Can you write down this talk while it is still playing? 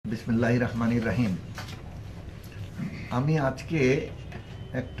বিসমিল্লাহির রহমানির রহিম। আমি আজকে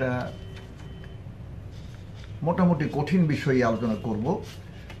একটা মোটামুটি কঠিন বিষয়ে আলোচনা করব,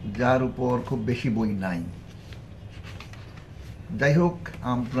 যার উপর খুব বেশি বই নাই। যাই হোক,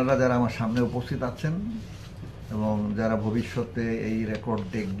 আপনারা যারা আমার সামনে উপস্থিত আছেন এবং যারা ভবিষ্যতে এই রেকর্ড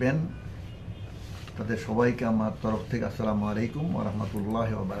দেখবেন, তাদের সবাইকে আমার তরফ থেকে আসসালামু আলাইকুম ওয়া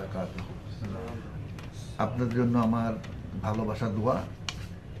রাহমাতুল্লাহি ওয়া বারাকাতুহু। আপনাদের জন্য আমার ভালোবাসা, দোয়া,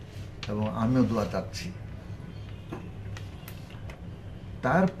 এবং আমিও দোয়া চাচ্ছি।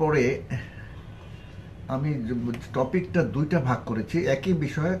 তারপরে আমি টপিকটা দুইটা ভাগ করেছি, একই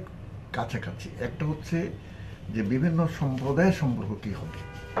বিষয়ে কাছাকাছি। একটা হচ্ছে যে বিভিন্ন সম্প্রদায়ের সম্পর্ক কী হবে,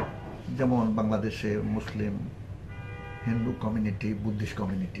 যেমন বাংলাদেশে মুসলিম, হিন্দু কমিউনিটি, বুদ্ধিস্ট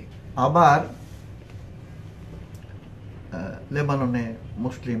কমিউনিটি, আবার লেবাননে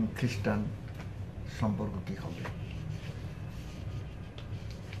মুসলিম খ্রিস্টান সম্পর্ক কী হবে,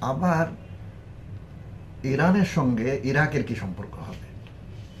 আবার ইরানের সঙ্গে ইরাকের কি সম্পর্ক হবে,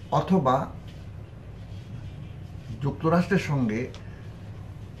 অথবা যুক্তরাষ্ট্রের সঙ্গে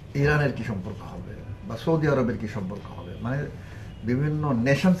ইরানের কি সম্পর্ক হবে, বা সৌদি আরবের কি সম্পর্ক হবে, মানে বিভিন্ন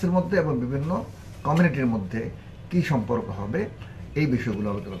নেশনসের মধ্যে এবং বিভিন্ন কমিউনিটির মধ্যে কি সম্পর্ক হবে, এই বিষয়গুলো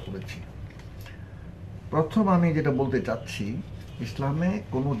আলোচনা করেছি। প্রথম আমি যেটা বলতে চাচ্ছি, ইসলামে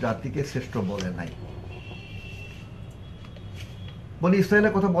কোনো জাতিকে শ্রেষ্ঠ বলে নাই। বলি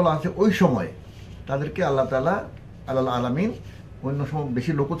ইসরায়েলের কথা বলা আছে, ওই সময় তাদেরকে আল্লাহ তাআলা আল্লাহ আলামিন, অন্য সময়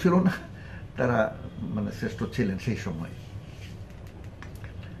বেশি লোকও ছিল না, তারা মানে শ্রেষ্ঠ ছিলেন সেই সময়।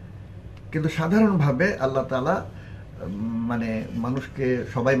 কিন্তু সাধারণভাবে আল্লাহ তাআলা মানে মানুষকে,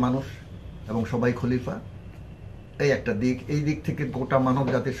 সবাই মানুষ এবং সবাই খলিফা, এই একটা দিক। এই দিক থেকে গোটা মানব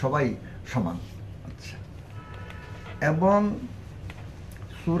জাতির সবাই সমান। আচ্ছা, এবং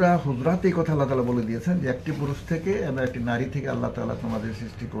সূরা হুজরাতে এই কথা আল্লাহ তাআলা বলে দিয়েছেন যে একটি পুরুষ থেকে এবং একটি নারী থেকে আল্লাহ তাআলা তোমাদের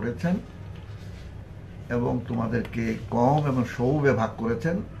সৃষ্টি করেছেন এবং তোমাদেরকে কওম এবং শৌবে ভাগ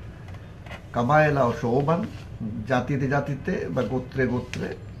করেছেন, কাবায়েলা ও শৌবান, জাতিতে জাতিতে বা গোত্রে গোত্রে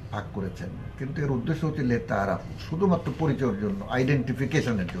ভাগ করেছেন। কিন্তু এর উদ্দেশ্য হচ্ছে লেতারাফু, শুধুমাত্র পরিচয়ের জন্য,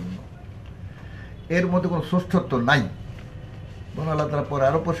 আইডেন্টিফিকেশনের জন্য। এর মধ্যে কোনো শ্রেষ্ঠত্ব নাই। বরং আল্লাহ তাআলা পরে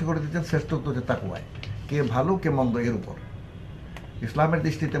আরও পরিষ্কার করে দিচ্ছেন শ্রেষ্ঠত্ব হচ্ছে তাকওয়ায়, কে ভালো কে মন্দ এর উপর। ইসলামের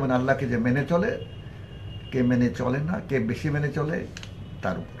দৃষ্টিতে মানে আল্লাহকে যে মেনে চলে, কে মেনে চলে না, কে বেশি মেনে চলে,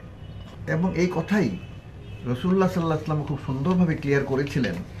 তার উপর। এবং এই কথাই রাসূলুল্লাহ সাল্লাল্লাহু আলাইহি ওয়াসাল্লাম খুব সুন্দরভাবে ক্লিয়ার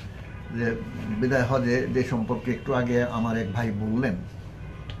করেছিলেন, যে বিদায় হজে যে সম্পর্কে একটু আগে আমার এক ভাই বললেন,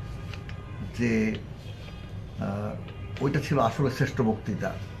 যে ওইটা ছিল আসলে শ্রেষ্ঠ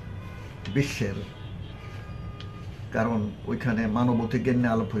বক্তৃতা বিশ্বের। কারণ ওইখানে মানব অধিকার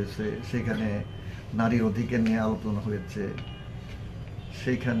নিয়ে আলাপ হয়েছে, সেখানে নারীর অধিকার নিয়ে আলোচনা হয়েছে,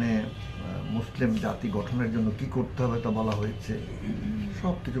 সেইখানে মুসলিম জাতি গঠনের জন্য কি করতে হবে তা বলা হয়েছে,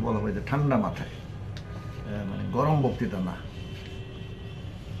 সব কিছু বলা হয়েছে ঠান্ডা মাথায়, মানে গরম বক্তৃতা না।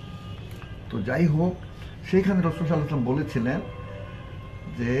 তো যাই হোক, সেইখানে রাসূল সাল্লাল্লাহু আলাইহি ওয়াসাল্লাম বলেছিলেন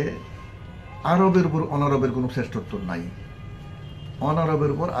যে আরবের উপর অনারবের কোনো শ্রেষ্ঠত্ব নাই,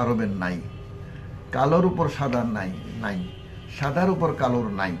 অনারবের উপর আরবের নাই, কালোর উপর সাদার নাই, সাদার উপর কালোর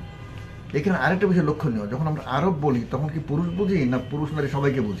নাই। এখানে আরেকটা বিষয় লক্ষণীয়, যখন আমরা আরব বলি তখন কি পুরুষ বুঝি না পুরুষ নারী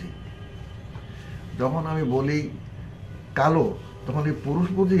সবাইকে বুঝি? যখন আমি বলি কালো, তখন কি পুরুষ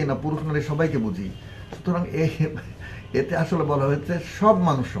বুঝি না পুরুষ নারী সবাইকে বুঝি? সুতরাং এতে আসলে বলা হয়েছে সব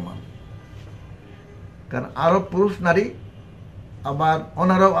মানুষ সমান। কারণ আরব পুরুষ নারী, আবার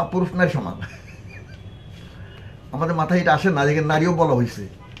অনারব পুরুষ নারী সমান। আমাদের মাথায় এটা আসে না, যেখানে নারীও বলা হয়েছে।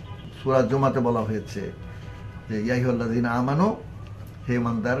 সূরা জুমাতে বলা হয়েছে যে ইয়া আইয়ুহাল্লাযীনা আমানু, হে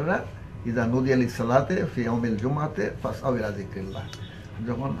ইমানদাররা, ইযা নুদিয়া লিস-সালাতি ফি ইয়াউমিল জুমআতি ফাসআউ ইলা যিকরিল্লাহ,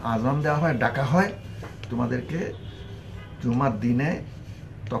 যখন আযান দেওয়া হয়, ডাকা হয় তোমাদেরকে জুমার দিনে,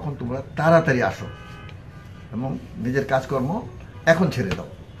 তখন তোমরা তাড়াতাড়ি আসো এবং নিজের কাজকর্ম এখন ছেড়ে দাও,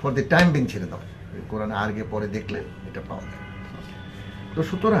 ফর দি টাইম বিং ছেড়ে দাও। কোরআনে আগে পরে দেখলে এটা পাওয়া যায়। তো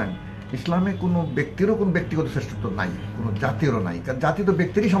সুতরাং ইসলামে কোনো ব্যক্তিরও কোনো ব্যক্তিগত শ্রেষ্ঠত্ব নাই, কোনো জাতিরও নাই। কারণ জাতি তো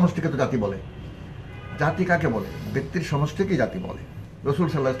ব্যক্তিরই সমষ্টিকে তো জাতি বলে। জাতি কাকে বলে? ব্যক্তির সমষ্টিকেই জাতি বলে। রাসূল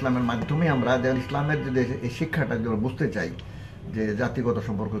সাল্লাল্লাহু আলাইহি ওয়াসাল্লামের মাধ্যমে আমরা যে ইসলামের যে এই শিক্ষাটা যদি বুঝতে চাই যে জাতিগত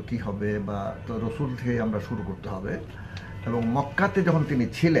সম্পর্ক কি হবে, বা তো রাসূল থেকে আমরা শুরু করতে হবে। এবং মক্কাতে যখন তিনি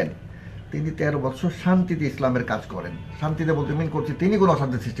ছিলেন, তিনি 13 বছর শান্তিতে ইসলামের কাজ করেন। শান্তিতে বলতে মিন করছি তিনি কোনো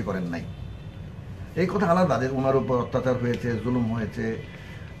অশান্তি সৃষ্টি করেন নাই। এই কথা আলাদা যে ওনার উপর অত্যাচার হয়েছে, জুলুম হয়েছে,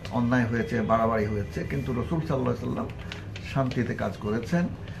 অন্যায় হয়েছে, বাড়াবাড়ি হয়েছে, কিন্তু রাসূল সাল্লাল্লাহু আলাইহি ওয়াসাল্লাম শান্তিতে কাজ করেছেন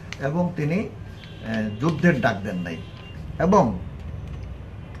এবং তিনি যুদ্ধের ডাক দেন নাই। এবং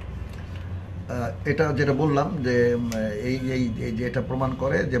এটা যেটা বললাম যে এই যে এটা প্রমাণ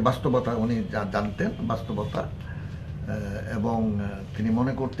করে যে বাস্তবতা উনি জানতেন, বাস্তবতা এবং তিনি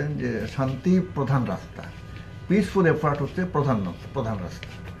মনে করতেন যে শান্তি প্রধান রাস্তা, পিসফুল এফার্ট হচ্ছে প্রধান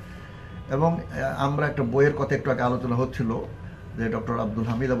রাস্তা। এবং আমরা একটা বইয়ের কথা একটু আগে আলোচনা হচ্ছিল, যে ডক্টর আব্দুল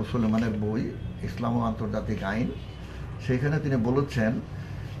হামিদ আবু সুলেমানের বই ইসলাম ও আন্তর্জাতিক আইন, সেইখানে তিনি বলেছেন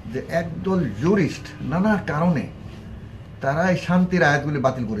যে একদল জুরিস্ট নানা কারণে তারা এই শান্তির আয়াতগুলি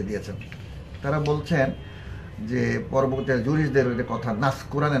বাতিল করে দিয়েছেন। তারা বলছেন যে পরবর্তী জুরিস্টদের কথা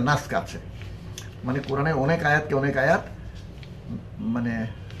কোরআনে নাস্ক আছে, মানে কোরআনের অনেক আয়াত মানে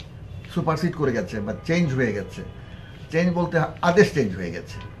সুপারসিড করে গেছে বা চেঞ্জ হয়ে গেছে। চেঞ্জ বলতে আদেশ চেঞ্জ হয়ে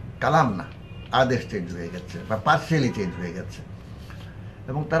গেছে, কালাম না, আদেশ চেঞ্জ হয়ে গেছে বা পার্শিয়ালি চেঞ্জ হয়ে গেছে।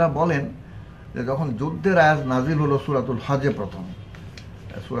 এবং তারা বলেন যে যখন যুদ্ধের আয়াত নাজিল হলো সূরাতুল হজে, প্রথম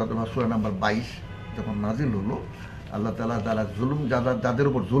সূরাতুল হজ সূরা নাম্বার 22 যখন নাজিল হলো, আল্লাহ তাআলা যাদের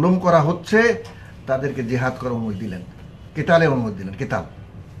উপর জুলুম করা হচ্ছে তাদেরকে জিহাদ করার অনুমতি দিলেন, কিতালের অনুমতি দিলেন। কিতাল,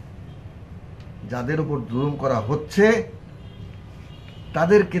 যাদের উপর জুলুম করা হচ্ছে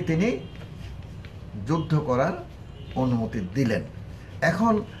তাদেরকে তিনি যুদ্ধ করার অনুমতি দিলেন।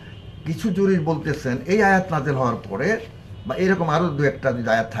 এখন কিছু জুরিস্ট বলতেছেন এই আয়াত নাজিল হওয়ার পরে, বা এরকম আরও দু একটা যদি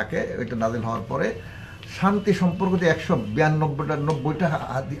আয়াত থাকে, ওইটা নাজিল হওয়ার পরে শান্তি সম্পর্কিত 192টা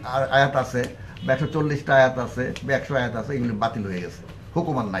আয়াত আছে বা 140টা আয়াত আছে বা 100 আয়াত আছে, এগুলি বাতিল হয়ে গেছে,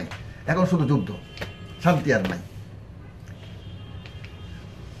 হুকুম আর নাই, এখন শুধু যুদ্ধ, শান্তি আর নাই।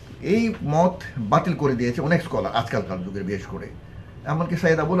 এই মত বাতিল করে দিয়েছে অনেক স্কলার আজকালকার যুগের, বিশেষ করে এমনকি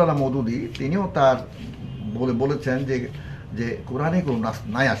সাইয়েদ আবুল আলা মওদুদি তিনিও তার বলেছেন যে কোরআনে কোনো নাস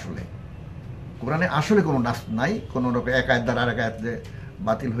নাই, কোরআনে আসলে কোনো নাস নাই, কোনো রকম এক আয়াত দ্বারা আরেক আয়াত যে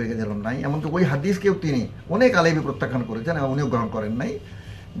বাতিল হয়ে গেছে নাই। এমনকি ওই হাদিসকেও তিনি অনেক আলেমী প্রত্যাখ্যান করেছেন এবং উনিও গ্রহণ করেন নাই।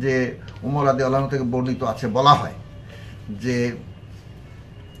 যে উমর রাদিয়াল্লাহু আনহু থেকে বর্ণিত আছে, বলা হয় যে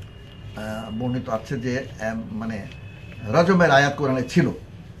মানে রজমের আয়াত কোরআনে ছিল,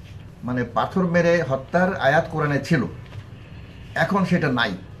 মানে পাথর মেরে হত্যার আয়াত কোরআনে ছিল, এখন সেটা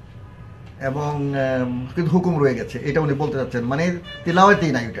নাই এবং কিন্তু হুকুম রয়ে গেছে, এটা উনি বলতে চাচ্ছেন। মানে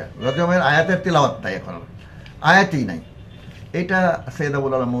তিলাওয়াতই নাই, ওটা রজমের আয়াতের তিলাওয়াত নাই, এখন আয়াতই নাই। এটা সৈয়দ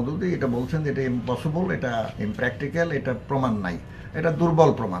আবুল আলা মওদুদি এটা বলছেন যে এটা ইম্পসিবল, এটা ইমপ্র্যাকটিক্যাল, এটা প্রমাণ নাই, এটা দুর্বল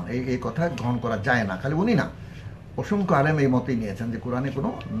প্রমাণ, এই কথা গ্রহণ করা যায় না। খালি উনি না, অসংখ্য আলেম এই মতেই নিয়েছেন যে কোরআনে কোনো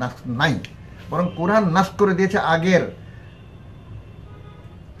নাস নাই, বরং কোরআন নাস করে দিয়েছে আগের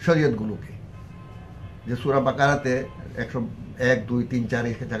শরীয়তগুলোকে। যে সূরা বাকারাতে 101, 2, 3, 4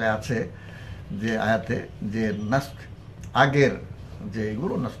 এই জায়গায় আছে যে আয়াতে যে নাস আগের যে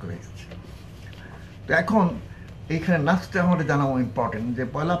এগুলো নাস হয়ে গেছে। তো এখন এইখানে নাসটা আমাদের জানা ইম্পর্টেন্ট, যে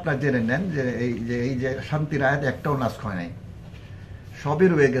পয়লা আপনারা জেনে নেন যে এই যে শান্তির আয়াত একটাও নাস হয় নাই, সবই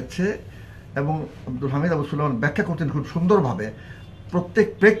রয়ে গেছে। এবং আব্দুল হামিদ আবু সুলেমান ব্যাখ্যা করতেন খুব সুন্দরভাবে, প্রত্যেক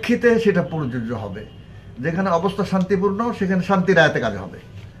প্রেক্ষিতে সেটা প্রযোজ্য হবে। যেখানে অবস্থা শান্তিপূর্ণ সেখানে শান্তির আয়াতে কাজ হবে,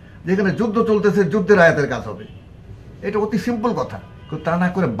 যেখানে যুদ্ধ চলতেছে যুদ্ধের আয়াতের কাজ হবে। এটা অতি সিম্পল কথা, তা না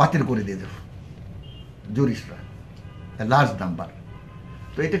করে বাতিল করে দিয়ে দেব জুরিস্টরা, লার্জ নাম্বার।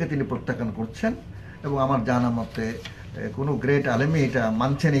 তো এটাকে তিনি প্রত্যাখ্যান করছেন এবং আমার জানা মতে কোনো গ্রেট আলেমী এটা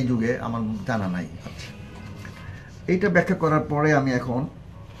মানছেন এই যুগে, আমার জানা নাই। আচ্ছা, এইটা ব্যাখ্যা করার পরে আমি এখন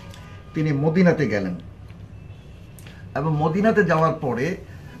তিনি মদিনাতে গেলেন এবং মদিনাতে যাওয়ার পরে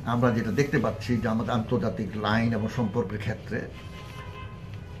আমরা যেটা দেখতে পাচ্ছি যে আমাদের আন্তর্জাতিক লাইন এবং সম্পর্কের ক্ষেত্রে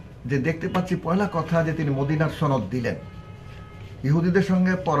যে দেখতে পাচ্ছি, পয়লা কথা যে তিনি মদিনার সনদ দিলেন, ইহুদিদের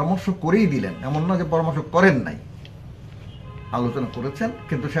সঙ্গে পরামর্শ করেই দিলেন, এমন না যে পরামর্শ করেন নাই, আলোচনা করেছেন,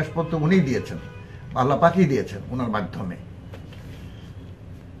 কিন্তু শেষ পর্যন্ত উনিই দিয়েছেন, আল্লাহ পাকই দিয়েছেন ওনার মাধ্যমে।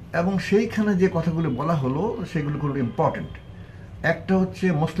 এবং সেইখানে যে কথাগুলো বলা হলো সেগুলো খুব ইম্পর্টেন্ট। একটা হচ্ছে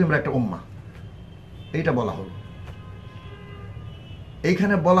মুসলিমরা একটা উম্মাহ, এইটা বলা হলো।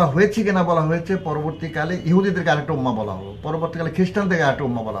 এইখানে বলা হয়েছে কিনা বলা হয়েছে, পরবর্তীকালে ইহুদিদেরকে আরেকটা উম্মাহ বলা হলো, পরবর্তীকালে খ্রিস্টানদেরকে আরেকটা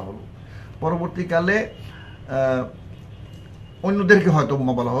উম্মাহ বলা হলো, পরবর্তীকালে অন্যদেরকে হয়তো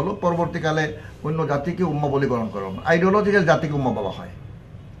উম্মাহ বলা হলো, পরবর্তীকালে অন্য জাতিকে উম্মাহ বলে গ্রহণ করা হলো। আইডিওলজিক্যাল জাতিকে উম্মাহ বলা হয়,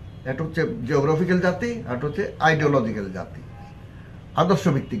 এটা হচ্ছে জিওগ্রাফিক্যাল জাতি, আর এটা হচ্ছে আইডিওলজিক্যাল জাতি,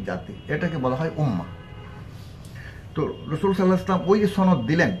 আদর্শভিত্তিক জাতি, এটাকে বলা হয় উম্মাহ। তো রাসূল সাল্লাল্লাহু আলাইহি ওয়াসাল্লাম ওই যে সনদ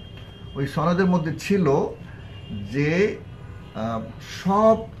দিলেন, ওই সনদের মধ্যে ছিল যে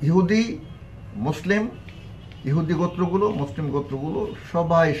সব ইহুদি গোত্রগুলো, মুসলিম গোত্রগুলো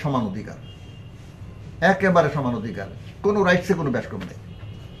সবাই সমান অধিকার, একেবারে সমান অধিকার, কোনো রাইটসে কোনো ব্যাসকম নেই।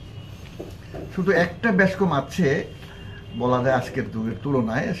 শুধু একটা ব্যাসকম আছে বলা যায় আজকের যুগের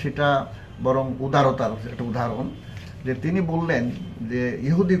তুলনায়, সেটা বরং উদারতার একটা উদাহরণ, যে তিনি বললেন যে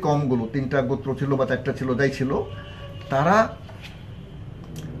ইহুদি কমগুলো, 3টা গোত্র ছিল বা 4টা ছিল, যাই ছিল, তারা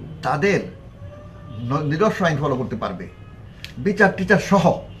তাদের নিজস্ব আইন ফলো করতে পারবে, বিচার টিচার সহ।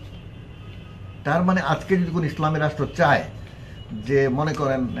 তার মানে আজকে যদি কোনো ইসলামী রাষ্ট্র চায় যে, মনে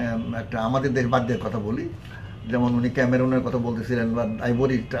করেন একটা আমাদের দেশ বাদ দেওয়ার কথা বলি, যেমন উনি ক্যামেরুনের কথা বলতেছিলেন বা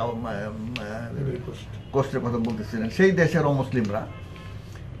আইভরি কোস্টের কথা বলতেছিলেন, সেই দেশের অমুসলিমরা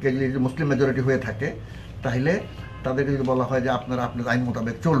যদি মুসলিম মেজরিটি হয়ে থাকে তাহলে তাদেরকে যদি বলা হয় যে আপনারা আপনাদের আইন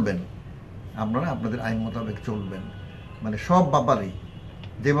মোতাবেক চলবেন, আপনারা আপনাদের আইন মোতাবেক চলবেন, মানে সব ব্যাপারেই,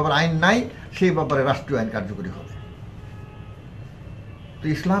 যে ব্যাপারে আইন নাই সেই ব্যাপারে রাষ্ট্রীয় আইন কার্যকরী হবে। তো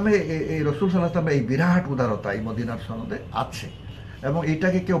ইসলামে এই রসুল সাল্লাল্লাহু আলাইহি ওয়াসাল্লামের এই বিরাট উদারতা এই মদিনার সনদে আছে, এবং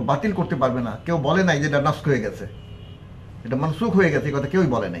এটাকে কেউ বাতিল করতে পারবে না। কেউ বলে নাই যে এটা নষ্ট হয়ে গেছে, এটা মনসুখ হয়ে গেছে, এই কথা কেউই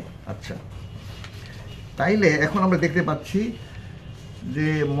বলে নাই। আচ্ছা, তাইলে এখন আমরা দেখতে পাচ্ছি যে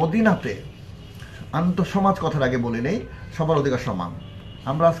মদিনাতে আন্তঃসমাজ কথার আগে বলে নেই, সবার অধিকার সমান।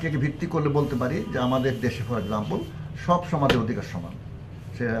 আমরা আজকে ভিত্তি করলে বলতে পারি যে আমাদের দেশে ফর এক্সাম্পল সব সমাজের অধিকার সমান,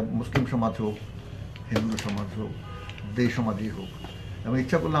 সে মুসলিম সমাজ হোক, হিন্দু সমাজ হোক, দেশ সমাজই হোক। এবং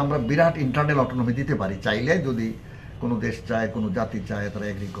ইচ্ছা করলে আমরা বিরাট ইন্টারনাল অটোনমি দিতে পারি, চাইলে যদি কোনো দেশ চায়, কোনো জাতি চায়, তারা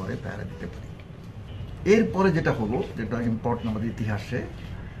এগ্রি করে, তারা দিতে পারি। এরপরে যেটা হলো, যেটা ইম্পর্টেন্ট আমাদের ইতিহাসে,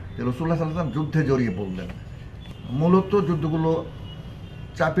 যে রাসূলুল্লাহ সাল্লাল্লাহু আলাইহি ওয়াসাল্লাম যুদ্ধে জড়িয়ে পড়লেন। মূলত যুদ্ধগুলো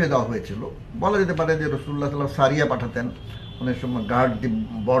চাপিয়ে দেওয়া হয়েছিল। বলা যেতে পারে যে রাসূলুল্লাহ সাল্লাল্লাহু আলাইহি ওয়াসাল্লাম সারিয়া পাঠাতেন, অনেক সময় গার্ড দি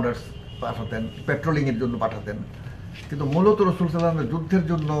বর্ডার্স পাঠাতেন, পেট্রোলিংয়ের জন্য পাঠাতেন, কিন্তু মূলত রাসূল সাল্লাল্লাহু আলাইহি ওয়াসাল্লাম যুদ্ধের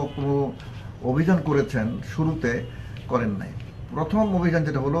জন্য কোনো অভিযান করেছেন শুরুতে করেন নাই। প্রথম অভিযান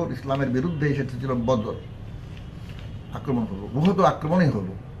যেটা হলো ইসলামের বিরুদ্ধে, সেটা ছিল বদর আক্রমণ হলো, বহুত আক্রমণই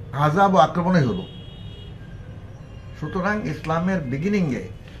হলো, আযাব ও আক্রমণই হলো। সুতরাং ইসলামের বিগিনিংয়ে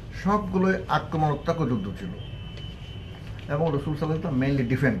সবগুলোই আক্রমণাত্মক যুদ্ধ ছিল, এবং রাসূল সাল্লাল্লাহু আলাইহি ওয়াসাল্লাম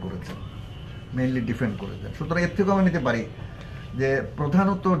মেইনলি ডিফেন্ড করেছেন। সুতরাং এর থেকেও আমরা নিতে পারি যে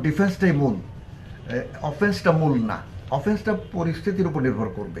প্রধানত ডিফেন্সটাই মূল, অফেন্সটা মূল না। অফেন্সটা পরিস্থিতির উপর নির্ভর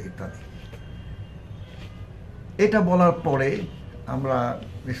করবে ইত্যাদি। এটা বলার পরে আমরা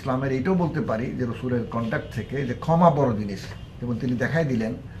ইসলামের এইটাও বলতে পারি যে রাসূলের কন্ডাক্ট থেকে যে ক্ষমা বড় জিনিস, এবং তিনি দেখাই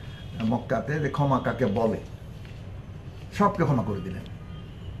দিলেন মক্কাতে যে ক্ষমা কাকে বলে, সবকে ক্ষমা করে দিলেন।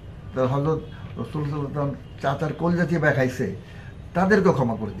 হযরত রাসূল সাল্লাল্লাহু আলাইহি ওয়াসাল্লাম চাচার কলজা চিবায় খাইছে, তাদেরকেও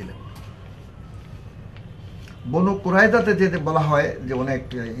ক্ষমা করে দিলেন। বনু কুরাইযাতে যে বলা হয় যে অনেক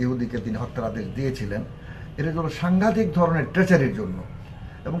ইহুদিকে তিনি হত্যার আদেশ দিয়েছিলেন, এটা হলো সাংঘাতিক ধরনের ট্রেচারির জন্য।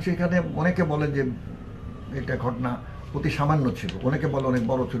 এবং সেখানে অনেকে বলে যে এটা ঘটনা অতি সামান্য ছিল, অনেকে বলে অনেক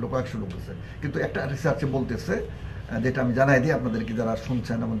বড় ছিল, কয়েকশো লোক আছে। কিন্তু একটা রিসার্চে বলতেছে, যেটা আমি জানাই দিই আপনাদেরকে যারা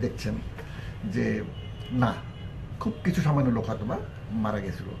শুনছেন এবং দেখছেন, যে না, খুব কিছু সামান্য লোক হয়তো বা মারা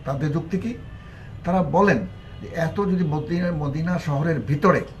গেছিল। তাদের যুক্তি কি? তারা বলেন যে এত যদি মদিনা শহরের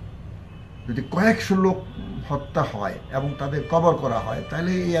ভিতরে যদি কয়েকশো লোক হত্যা হয় এবং তাদের কবর করা হয়,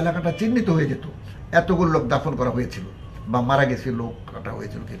 তাহলে এই এলাকাটা চিহ্নিত হয়ে যেত, এতগুলো লোক দাফন করা হয়েছিল বা মারা গেছে, লোক কাটা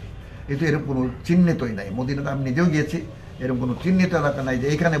হয়েছিল। কিন্তু কিন্তু এরকম কোনো চিহ্নিতই নাই। মদিনাতে আমি নিজেও গিয়েছি, এরকম কোনো চিহ্নিত এলাকা নাই যে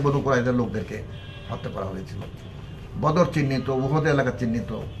এখানে বনু কুরাইযার লোকদেরকে হত্যা করা হয়েছিল। বদর চিহ্নিত, উহুদ এলাকা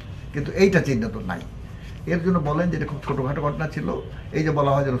চিহ্নিত, কিন্তু এইটা চিহ্নিত নাই। এর জন্য বলেন যে এটা খুব ছোটোখাটো ঘটনা ছিল। এই যে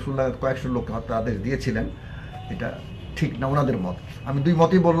বলা হয় যে রাসূলুল্লাহ কয়েকশো লোককে হত্যা আদেশ দিয়েছিলেন, এটা ঠিক না, ওনাদের মত। আমি দুই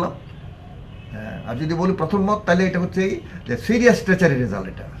মতই বললাম। আর যদি বলি প্রথম মত, তাহলে এটা হচ্ছে যে সিরিয়াস ট্রেচারি রেজাল্ট।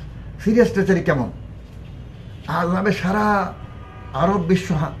 এটা সিরিয়াস ট্রেচারি কেমন? আজবে সারা আরব বিশ্ব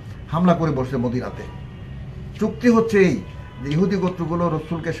হামলা করে বসছে মদিনাতে। চুক্তি হচ্ছে এই যে ইহুদি গোত্রগুলো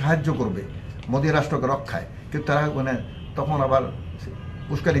রাসূলকে সাহায্য করবে মদিনা রাষ্ট্রকে রক্ষায়, কিন্তু তারা মানে তখন আবার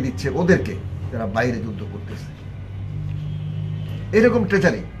উস্কানি দিচ্ছে ওদেরকে, যারা বাইরে যুদ্ধ করতেছে। এরকম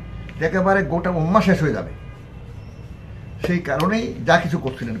ট্রেচারি একেবারে গোটা উম্মাহ শেষ হয়ে যাবে। সেই কারণেই যা কিছু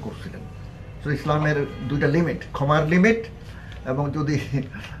করছিলেন। তো ইসলামের দুইটা লিমিট, ক্ষমার লিমিট এবং যদি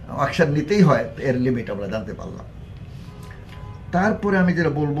অ্যাকশন নিতেই হয় এর লিমিট আমরা জানতে পারলাম। তারপরে আমি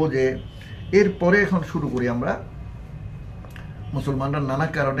যেটা বলবো যে এরপরে এখন শুরু করি আমরা, মুসলমানরা নানা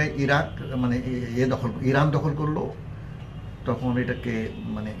কারণে ইরান দখল করলো। তখন এটাকে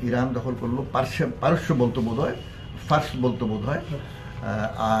ইরান দখল করলো, পারস্য বলতো বোধ হয়, ফার্স বলতো বোধ হয়,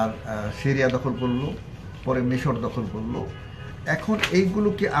 আর সিরিয়া দখল করলো, পরে মিশর দখল করলো। এখন এইগুলো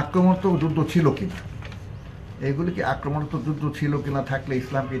কি আক্রমণাত্মক যুদ্ধ ছিল কিনা, থাকলে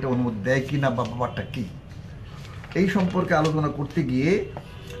ইসলামকে এটা অনুমতি দেয় কিনা বা ব্যাপারটা কি, এই সম্পর্কে আলোচনা করতে গিয়ে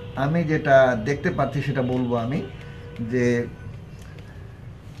আমি যেটা দেখতে পাচ্ছি সেটা বলবো আমি, যে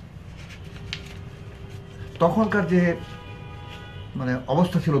তখনকার যে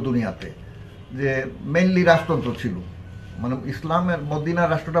অবস্থা ছিল দুনিয়াতে, যে মেইনলি রাজতন্ত্র ছিল, ইসলামের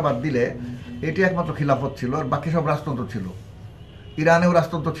মদিনার রাষ্ট্রটা বাদ দিলে এটি একমাত্র খিলাফত ছিল, আর বাকি সব রাজতন্ত্র ছিল। ইরানেও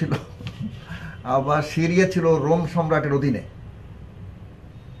রাজতন্ত্র ছিল, আবার সিরিয়া ছিল রোম সম্রাটের অধীনে,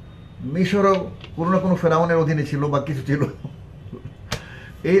 মিশরও কোনো না কোনো ফেরাউনের অধীনে ছিল বা কিছু ছিল।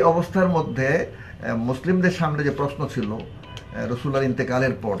 এই অবস্থার মধ্যে মুসলিমদের সামনে যে প্রশ্ন ছিল রাসূলুল্লাহর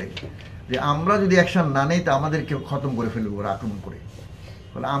ইন্তেকালের পরে, যে আমরা যদি অ্যাকশন না নেই তা আমাদেরকে খতম করে ফেলবে ওরা আক্রমণ করে।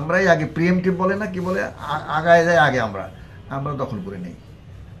 বলে আমরাই আগে, প্রিএমটিভ বলে না কি বলে, আগায় যায় আগে আমরা দখল করে নেই।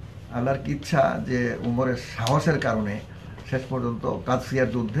 আল্লাহর কি ইচ্ছা যে উমরের সাহসের কারণে শেষ পর্যন্ত কাদসিয়ার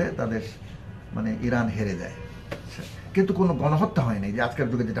যুদ্ধে তাদের মানে ইরান হেরে যায়। কিন্তু কোনো গণহত্যা হয়নি, যে আজকের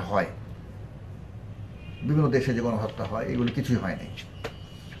যুগে যেটা হয় বিভিন্ন দেশে যে গণহত্যা হয়, এগুলো কিছুই হয়নি।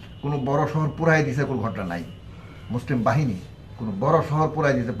 কোনো বড় শহর পুরাই দিছে কোনো ঘটনা নাই, মুসলিম বাহিনী কোনো বড় শহর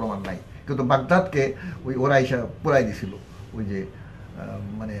পুরাই দিতে প্রমাণ নাই। কিন্তু বাগদাদকে ওরা আইসা পুরাই দিছিল, ওই যে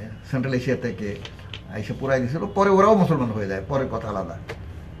মানে সেন্ট্রাল এশিয়া থেকে আইসা পুরাই দিছিল, পরে ওরাও মুসলমান হয়ে যায়, পরের কথা আলাদা।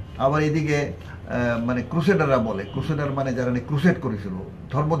 আবার এদিকে মানে ক্রুসেডাররা বলে, ক্রুসেডার মানে যারা ক্রুসেড করেছিল,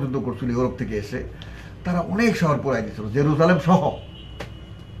 ধর্মযুদ্ধ করছিল ইউরোপ থেকে এসে, তারা অনেক শহর পুরাই দিছিল, জেরুজালেম সহ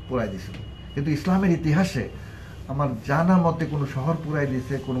পুরাই দিছিল। কিন্তু ইসলামের ইতিহাসে আমার জানা মতে কোনো শহর পুরাই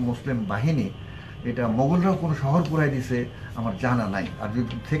দিছে কোনো মুসলিম বাহিনী, এটা মোগলরাও কোনো শহর পুরাই দিছে আমার জানা নাই। আর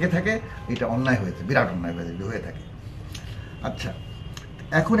যদি থেকে থাকে এটা অন্যায় হয়েছে, বিরাট অন্যায় হয়েছে যদি হয়ে থাকে। আচ্ছা,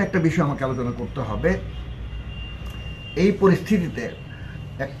 এখন একটা বিষয় আমাকে আলোচনা করতে হবে। এই পরিস্থিতিতে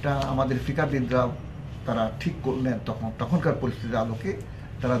একটা আমাদের ফিকাবিদরা তারা ঠিক করলেন, তখনকার পরিস্থিতির আলোকে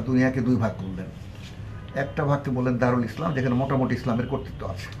তারা দুনিয়াকে দুই ভাগ করলেন। একটা ভাগকে বললেন দারুল ইসলাম, যেখানে মোটামুটি ইসলামের কর্তৃত্ব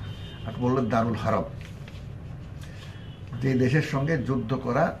আছে, আর বললেন দারুল হারব, যে দেশের সঙ্গে যুদ্ধ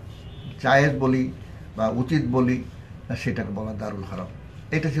করা জায়েজ বলি বা উচিত বলি সেটাকে বলা দারুল হারব।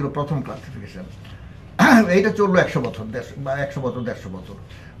 এটা ছিল প্রথম ক্লাসিফিকেশন। এইটা চললো 100 বছর, 100 বছর 150 বছর।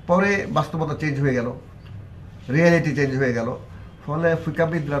 পরে বাস্তবতা চেঞ্জ হয়ে গেল, রিয়ালিটি চেঞ্জ হয়ে গেল। ফলে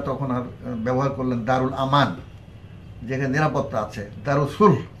ফিকাবিদরা তখন আর ব্যবহার করলেন দারুল আমান, যেখানে নিরাপত্তা আছে, দারুল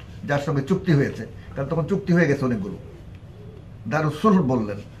সুলহ, যার সঙ্গে চুক্তি হয়েছে, কারণ তখন চুক্তি হয়ে গেছে অনেকগুলো। দারুল সুলহ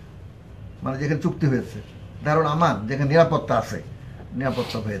বললেন, মানে যেখানে চুক্তি হয়েছে। দারুল আমান, যেখানে নিরাপত্তা আছে,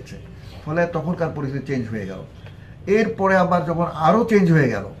 নিরাপত্তা হয়েছে। ফলে তখনকার পরিস্থিতি চেঞ্জ হয়ে গেল। এরপরে আবার যখন আরও চেঞ্জ হয়ে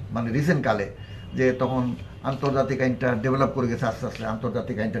গেল, মানে রিসেন্ট কালে, যে তখন আন্তর্জাতিক আইনটা ডেভেলপ করে গেছে, আস্তে আস্তে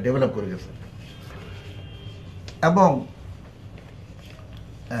আন্তর্জাতিক আইনটা ডেভেলপ করে গেছে। এবং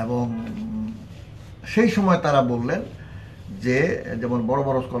এবং সেই সময় তারা বললেন যে, যেমন বড়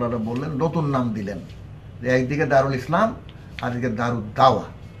বড় স্কলাররা বললেন, নতুন নাম দিলেন, যে একদিকে দারুল ইসলাম আর একদিকে দারুল দাওয়া,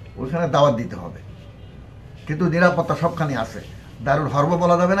 ওইখানে দাওয়াত দিতে হবে, কিন্তু নিরাপত্তা সবখানে আছে। দারুল হরব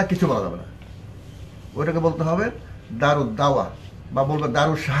বলা যাবে না, কিছু বলা যাবে না, ওইটাকে বলতে হবে দারুল দাওয়া, বা বলবে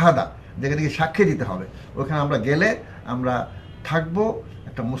দারুল শাহাদা, যেখানে গিয়ে সাক্ষী দিতে হবে। ওইখানে আমরা গেলে আমরা থাকবো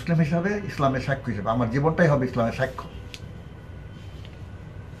একটা মুসলিম হিসাবে, ইসলামের সাক্ষ্য হিসাবে, আমার জীবনটাই হবে ইসলামের সাক্ষ্য।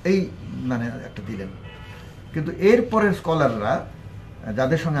 এই মানে একটা দিলেন। কিন্তু এরপরের স্কলাররা,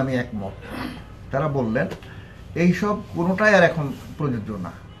 যাদের সঙ্গে আমি একমত, তারা বললেন এইসব কোনোটাই আর এখন প্রযোজ্য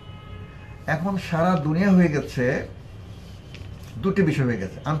না। এখন সারা দুনিয়া হয়ে গেছে, দুটি বিষয় হয়ে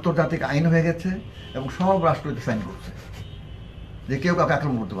গেছে, আন্তর্জাতিক আইন হয়ে গেছে এবং সব রাষ্ট্র সাইন করছে যে কেউ কাউকে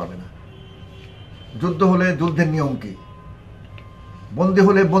আক্রমণ করতে পারবে না। যুদ্ধ হলে যুদ্ধের নিয়ম কি, বন্দী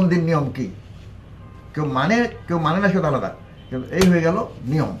হলে বন্দির নিয়ম কি, কেউ মানে না, সেটা আলাদা, কিন্তু এই হয়ে গেল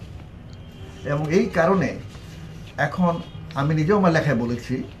নিয়ম। এবং এই কারণে এখন আমি নিজেও আমার লেখায়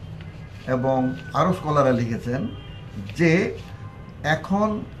বলেছি, এবং আরও স্কলাররা লিখেছেন, যে এখন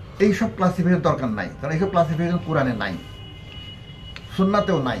এইসব ক্লাসিফিকেশন দরকার নাই, কারণ এইসব ক্লাসিফিকেশন কোরআনে নাই,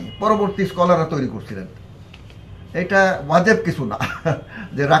 সুন্নাতেও নাই, পরবর্তী স্কলাররা তৈরি করছিলেন। এটা ওয়াজিব কিছু না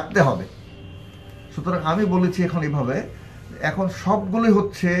যে রাখতে হবে। সুতরাং আমি বলেছি এখন এইভাবে, এখন সবগুলোই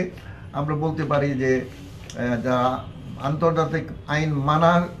হচ্ছে আমরা বলতে পারি যে যা আন্তর্জাতিক আইন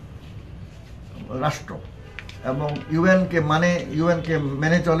মানার রাষ্ট্র এবং ইউএনকে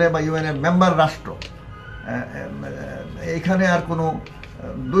মেনে চলে, বা ইউএনের মেম্বার রাষ্ট্র, এখানে আর কোনো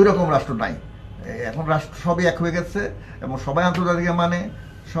দুই রকম রাষ্ট্র নাই। এখন রাষ্ট্র সবই এক হয়ে গেছে এবং সবাই আন্তর্জাতিক মানে,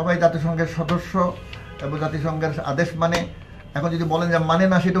 সবাই জাতিসংঘের সদস্য এবং জাতিসংঘের আদেশ মানে। এখন যদি বলেন যে মানে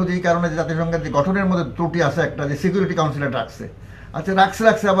না, সেটাও যে কারণে যে জাতিসংঘের যে গঠনের মধ্যে ত্রুটি আছে একটা, যে সিকিউরিটি কাউন্সিলে রাখছে, আচ্ছা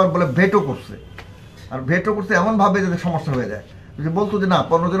রাখছে আবার বলে ভেটো করছে, আর ভেটো করছে এমনভাবে যাতে সমস্যা হয়ে যায়। যদি বলতো যে না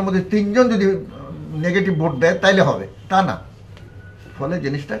 15 জনের মধ্যে 3 জন যদি নেগেটিভ ভোট দেয় তাইলে হবে, তা না। ফলে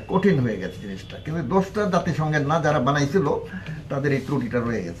জিনিসটা কঠিন হয়ে গেছে জিনিসটা, কিন্তু দোষটা জাতিসংঘের না, যারা বানাইছিল তাদের এই ত্রুটিটা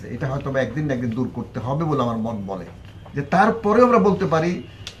রয়ে গেছে। এটা হয়তো একদিন না একদিন দূর করতে হবে বলে আমার মন বলে। যে তারপরেও আমরা বলতে পারি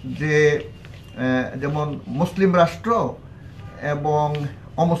যে যেমন মুসলিম রাষ্ট্র এবং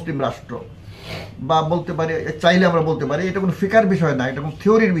অমুসলিম রাষ্ট্র, বা বলতে পারি চাইলে আমরা বলতে পারি এটা কোনো ফিকার বিষয় না, এটা কোনো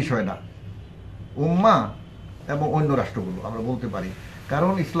থিওরির বিষয় না, উম্মাহ এবং অন্য রাষ্ট্রগুলো আমরা বলতে পারি।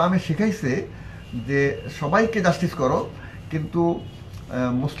 কারণ ইসলামে শিখাইছে যে সবাইকে জাস্টিস করো, কিন্তু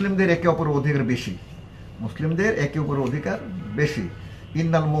মুসলিমদের একে অপরের অধিকার বেশি, মুসলিমদের একে অপরের অধিকার বেশি।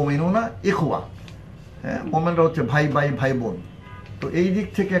 ইন্নাল মুমিনুনা ইখওয়া, হ্যাঁ, মোমেনরা হচ্ছে ভাই ভাই ভাই বোন। তো এই দিক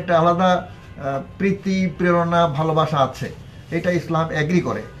থেকে একটা আলাদা প্রীতি, প্রেরণা, ভালোবাসা আছে, এটা ইসলাম এগ্রি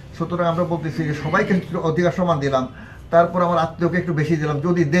করে। সুতরাং আমরা বলতেছি যে সবাইকে অধিকার সমান দিলাম, তারপর আমার আত্মীয়কে একটু বেশি দিলাম,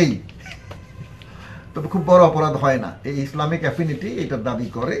 যদি দেই তবে খুব বড় অপরাধ হয় না। এই ইসলামিক অ্যাফিনিটি এটার দাবি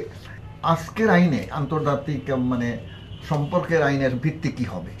করে। আজকের আইনে আন্তর্জাতিক মানে সম্পর্কের আইনের ভিত্তি কি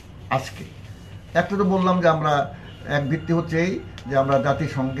হবে আজকে? একটা তো বললাম যে আমরা এক ভিত্তি হচ্ছে এই যে আমরা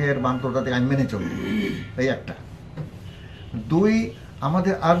জাতিসংঘের বা আন্তর্জাতিক আইন মেনে চলি, এই একটা। দুই,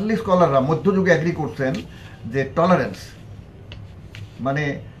 আমাদের আর্লি স্কলাররা মধ্যযুগে অ্যাগ্রি করছেন যে টলারেন্স মানে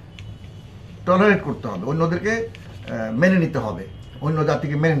টলারেট করতে হবে, অন্যদেরকে মেনে নিতে হবে, অন্য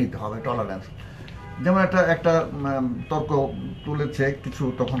জাতিকে মেনে নিতে হবে, টলারেন্স। যেমন একটা তর্ক তুলেছে কিছু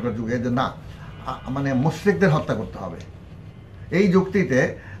তখনকার যুগে যে না, মানে মুশরিকদের হত্যা করতে হবে। এই যুক্তিতে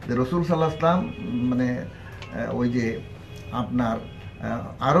যে রসুল সাল্লাল্লাহু আলাইহি ওয়াসাল্লাম মানে ওই যে আপনার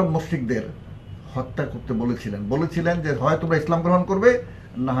আরব মুশরিকদের হত্যা করতে বলেছিলেন যে হয় তোমরা ইসলাম গ্রহণ করবে,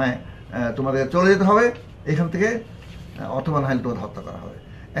 না হয় তোমাদের চলে যেতে হবে এখান থেকে, অথবা না হয় তোমাদের হত্যা করা হবে।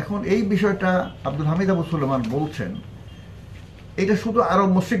 এখন এই বিষয়টা আব্দুল হামিদ আবু সুলেমান বলছেন এটা শুধু আরব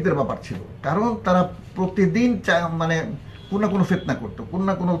মুশরিকদের ব্যাপার ছিল, কারণ তারা প্রতিদিন মানে কোনো না কোনো ফিতনা করতো, কোনো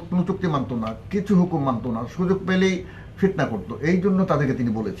না কোনো চুক্তি মানতো না, কিছু হুকুম মানতো না, সুযোগ পেলেই ফিতনা করতো। এই জন্য তাদেরকে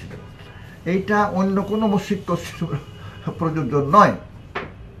তিনি বলেছিলেন। এইটা অন্য কোনো মুশরিক প্রযোজ্য নয়,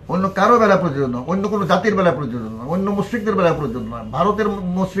 অন্য কারো বেলায় প্রযোজ্য নয়, অন্য কোনো জাতির বেলায় প্রযোজ্য নয়, অন্য মুশরিকদের বেলায় প্রযোজ্য নয়, ভারতের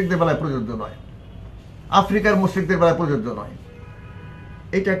মুশরিকদের বেলায় প্রযোজ্য নয়, আফ্রিকার মুশরিকদের বেলায় প্রযোজ্য নয়।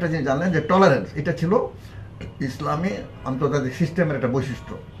 এটা একটা জিনিস জানলেন যে টলারেন্স এটা ছিল ইসলামী আন্তর্জাতিক সিস্টেমের একটা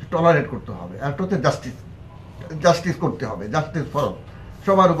বৈশিষ্ট্য, টলারেট করতে হবে। আর একটা হচ্ছে জাস্টিস করতে হবে, জাস্টিস ফরজ,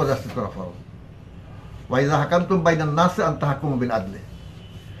 সবার উপর জাস্টিস করা ফরজ। ওয়াইজা হাকামতুম বাইনান নাস আন তাহকুমু বিল আদল,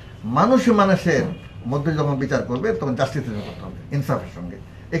 মানুষের মধ্যে যখন বিচার করবে তখন জাস্টিস করতে হবে, ইনসাফের সঙ্গে।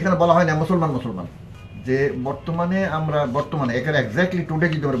 এখানে বলা হয় না মুসলমান যে বর্তমানে এখানে এক্স্যাক্টলি টুডে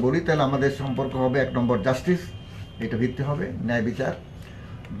যদি আমরা বলি তাহলে আমাদের সম্পর্ক হবে 1 নম্বর জাস্টিস, এটা ভিত্তি হবে ন্যায় বিচার।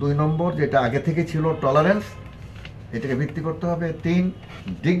 2 নম্বর যেটা আগে থেকে ছিল টলারেন্স, এটাকে ভিত্তি করতে হবে। 3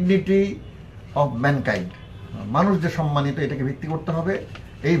 ডিগনিটি অফ ম্যানকাইন্ড, মানুষ যে সম্মানিত, এটাকে ভিত্তি করতে হবে।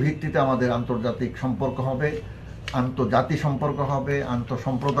 এই ভিত্তিতে আমাদের আন্তর্জাতিক সম্পর্ক হবে, আন্তর্জাতিক সম্পর্ক হবে,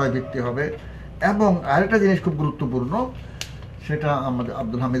 আন্তঃসম্প্রদায় ভিত্তি হবে। এবং আরেকটা জিনিস খুব গুরুত্বপূর্ণ, সেটা আমাদের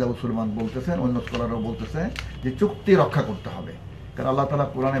আব্দুল হামিদ আবু সুলেমান বলতেছেন, অন্য স্কলাররাও বলতেছে যে চুক্তি রক্ষা করতে হবে। কারণ আল্লাহ তাআলা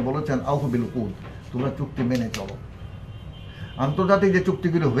কোরআনে বলেছেন আউফু বিল উকুদ, তোমরা চুক্তি মেনে চলো। আন্তর্জাতিক যে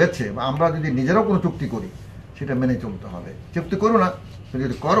চুক্তিগুলো হয়েছে বা আমরা যদি নিজেরাও কোনো চুক্তি করি সেটা মেনে চলতে হবে। চুক্তি করো না,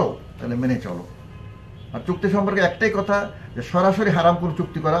 যদি করো তাহলে মেনে চলো। আর চুক্তি সম্পর্কে একটাই কথা যে সরাসরি হারাম কোনো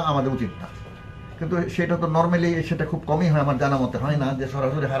চুক্তি করা আমাদের উচিত না, কিন্তু সেটা তো নর্মালি সেটা খুব কমই হয়, আমার জানা মতে হয় না যে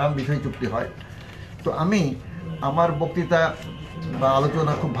সরাসরি হারাম বিষয়ে চুক্তি হয়। তো আমার বক্তৃতা বা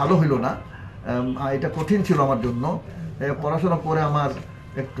আলোচনা খুব ভালো হইল না, এটা কঠিন ছিল আমার জন্য। পড়াশোনা করে আমার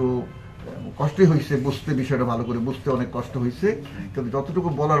একটু কষ্টই হয়েছে বুঝতে, বিষয়টা ভালো করে বুঝতে অনেক কষ্ট হয়েছে, কিন্তু যতটুকু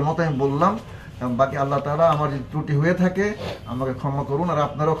বলার মতো আমি বললাম। বাকি আল্লাহ তাআলা আমার যদি ত্রুটি হয়ে থাকে আমাকে ক্ষমা করুন, আর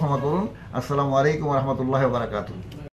আপনারাও ক্ষমা করুন। আসসালামু আলাইকুম ওয়া রাহমাতুল্লাহি ওয়া বারাকাতুহু।